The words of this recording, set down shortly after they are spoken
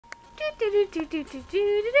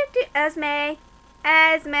Esme,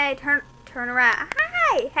 Esme, turn around.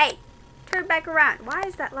 Hi, hey, turn back around. Why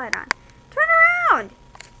is that light on? Turn around.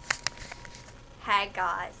 Hey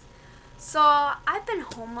guys, so I've been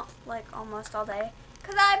home like almost all day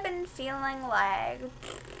because I've been feeling like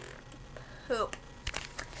poop.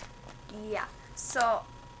 Yeah, so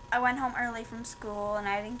I went home early from school and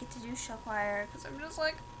I didn't get to do show choir because I'm just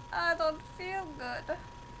like, I don't feel good.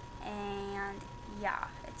 And yeah,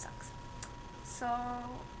 it sucks. So,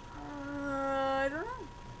 I don't know.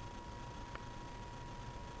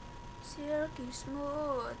 Silky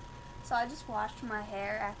smooth. So I just washed my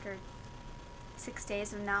hair after 6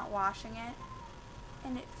 days of not washing it.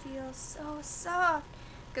 And it feels so soft.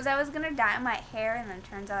 Because I was going to dye my hair and then it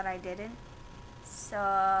turns out I didn't.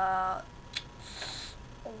 So,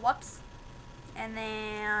 whoops. And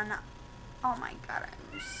then, oh my god,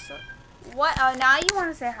 I'm so... What? Oh, now you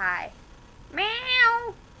want to say hi.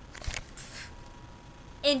 Meow.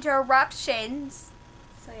 Interruptions.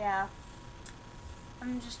 So yeah,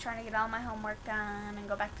 I'm just trying to get all my homework done and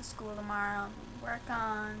go back to school tomorrow and work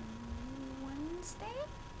on Wednesday.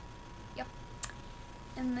 Yep.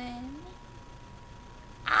 And then,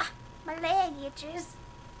 my leg itches.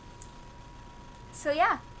 So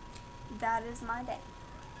yeah, that is my day.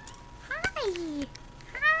 Hi.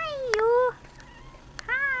 Hi, you.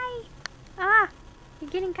 Hi. You're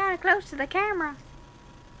getting kind of close to the camera.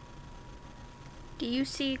 Do you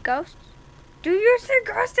see ghosts? Do you see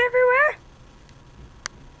ghosts everywhere?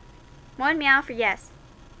 One meow for yes.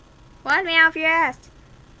 One meow for yes.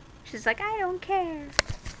 She's like, I don't care.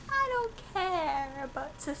 I don't care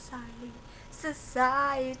about society.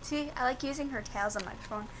 Society. I like using her tail as a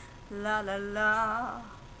microphone. La la la.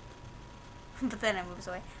 But then it moves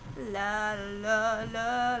away. La la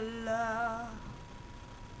la la.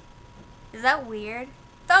 Is that weird?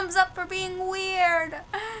 Thumbs up for being weird!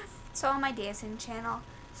 So on my dancing channel,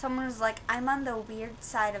 someone was like, I'm on the weird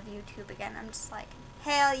side of YouTube again. I'm just like,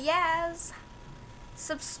 hell yes!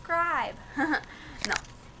 Subscribe! No,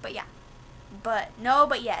 but yeah. But, no,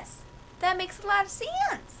 but yes. That makes a lot of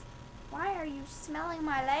sense! Why are you smelling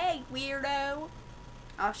my leg, weirdo?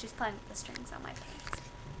 Oh, she's playing with the strings on my pants.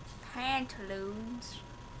 Pantaloons.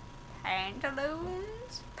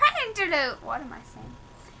 Pantaloons? Pantaloons! What am I saying?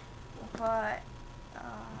 But,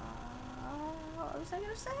 what was I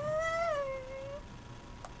gonna say?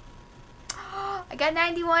 I got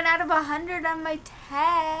 91 out of 100 on my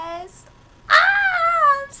test.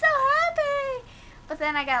 I'm so happy! But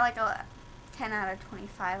then I got like a 10 out of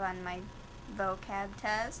 25 on my vocab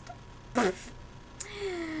test. But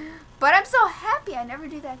I'm so happy. I never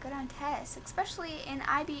do that good on tests, especially in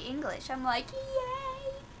IB English. I'm like,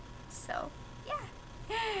 yay! So, yeah.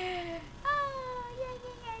 Yay.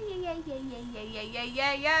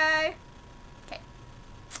 Okay.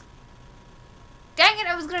 Dang it,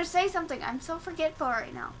 I was gonna say something. I'm so forgetful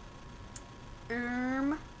right now.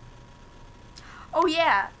 Oh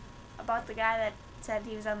yeah. About the guy that said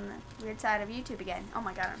he was on the weird side of YouTube again. Oh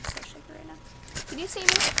my god, I'm so shaky right now. Can you see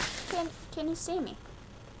me? Can you see me?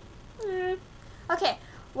 Okay.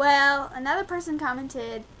 Well, another person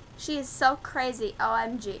commented, she is so crazy.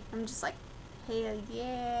 OMG. I'm just like, hell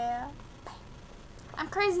yeah. I'm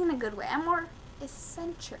crazy in a good way. I'm more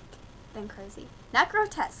eccentric than crazy. Not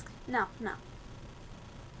grotesque. No.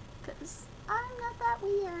 Because I'm not that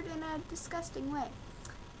weird in a disgusting way.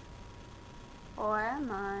 Or am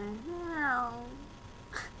I? No.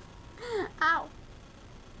 Ow.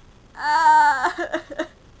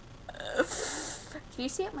 Can you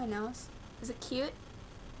see up my nose? Is it cute?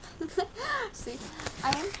 See,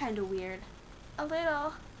 I am kind of weird. A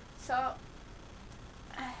little. So,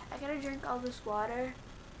 I gotta drink all this water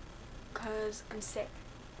because I'm sick.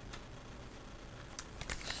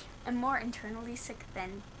 I'm more internally sick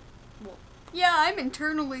than, well, yeah, I'm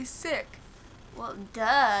internally sick. Well,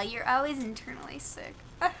 duh, you're always internally sick.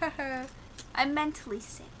 I'm mentally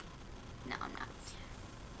sick. No, I'm not.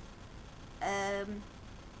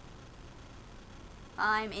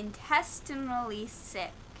 I'm intestinally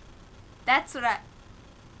sick. That's what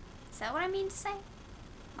is that what I mean to say?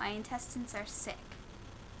 My intestines are sick.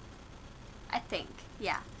 I think.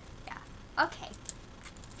 Yeah. Okay.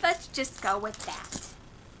 Let's just go with that.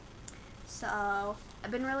 So,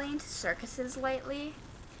 I've been really into circuses lately.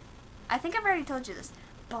 I think I've already told you this,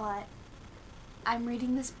 but I'm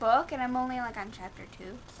reading this book and I'm only like on chapter 2,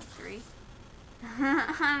 or 3.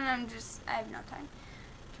 And I have no time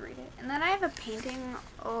to read it. And then I have a painting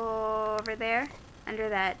over there, under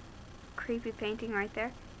that creepy painting right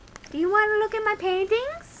there. Do you want to look at my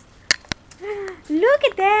paintings? Look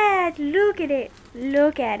at that! Look at it!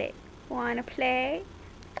 Look at it! Wanna play?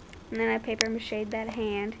 And then I paper mache'd that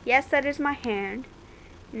hand. Yes, that is my hand.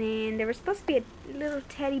 And then there was supposed to be a little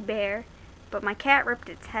teddy bear, but my cat ripped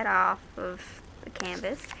its head off of the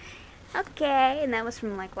canvas. Okay, and that was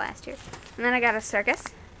from like last year. And then I got a circus.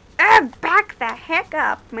 Back the heck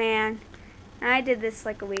up, man. I did this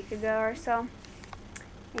like a week ago or so.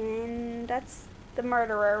 And that's the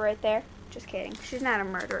murderer right there. Just kidding. She's not a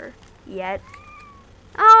murderer yet.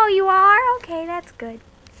 Oh, you are? Okay, that's good.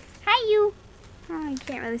 Hi, you. Oh, you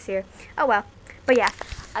can't really see her. Oh, well. But yeah,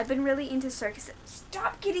 I've been really into circuses.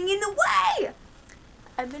 Stop getting in the way!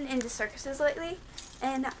 I've been into circuses lately,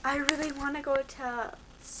 and I really want to go to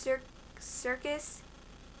CIRCUS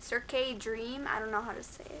Dream. I don't know how to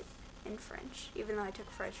say it in French, even though I took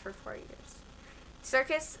French for 4 years.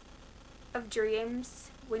 Circus of Dreams,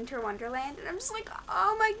 Winter Wonderland, and I'm just like,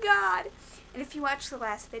 oh my god. And if you watch the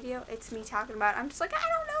last video, it's me talking about it. I'm just like, I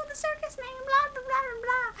don't know the circus name, blah, blah, blah,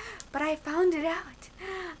 blah. But I found it out.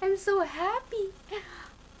 I'm so happy.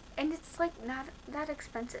 And it's like not that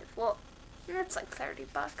expensive. Well, it's like $30.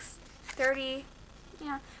 30,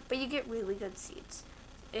 yeah. But you get really good seats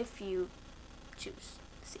if you choose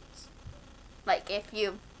seats. Like if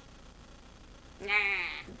you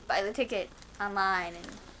buy the ticket online and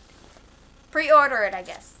pre-order it, I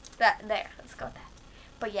guess. Let's go with that.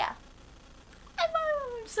 But yeah.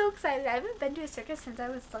 I'm so excited. I haven't been to a circus since I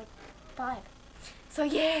was like 5. So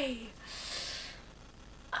yay!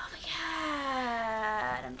 Oh my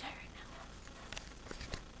god, I'm tired now.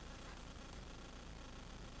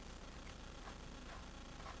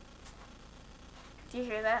 Do you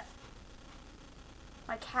hear that?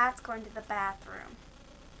 My cat's going to the bathroom.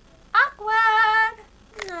 Awkward!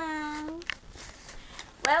 No.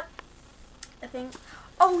 Well, I think.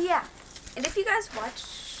 Oh yeah, and if you guys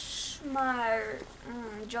watch my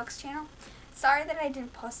jokes channel, sorry that I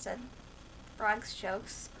didn't post a Frog's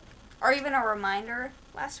jokes or even a reminder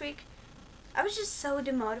last week. I was just so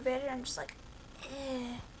demotivated. I'm just like,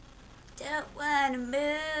 don't want to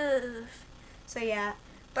move. So yeah,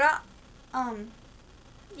 but I'll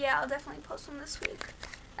definitely post them this week.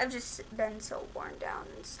 I've just been so worn down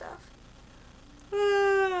and stuff.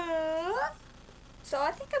 So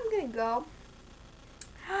I think I'm gonna go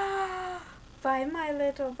buy my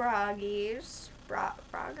little broggies,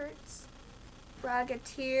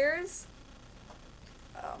 brogateers.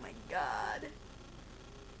 Oh my god,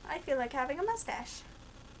 I feel like having a mustache.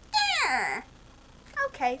 Yeah.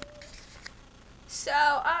 Okay. So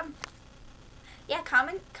yeah,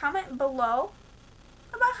 comment below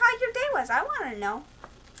about how your day was. I want to know.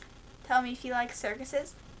 Tell me if you like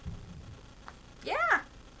circuses. Yeah,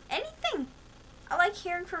 anything. I like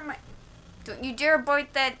hearing from my... Don't you dare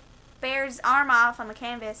bite that bear's arm off on the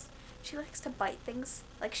canvas. She likes to bite things.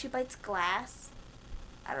 Like she bites glass.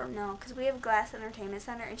 I don't know, because we have a glass entertainment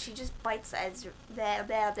center, and she just bites the edge, the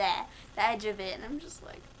edge of it, and I'm just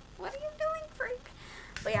like, what are you doing, freak?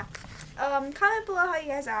 But yeah, comment below how you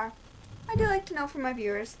guys are. I do like to know from my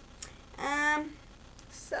viewers.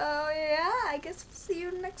 So yeah, I guess we'll see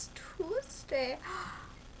you next Tuesday.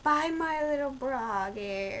 Bye, my little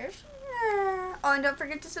broggies. Yeah. Oh, and don't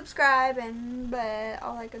forget to subscribe and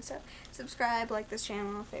all that good stuff. Subscribe, like this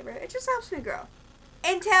channel, favorite. It just helps me grow.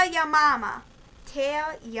 And tell your mama.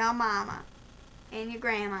 Tell your mama. And your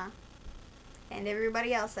grandma. And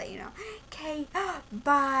everybody else that you know. Okay,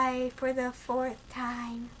 bye for the 4th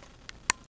time.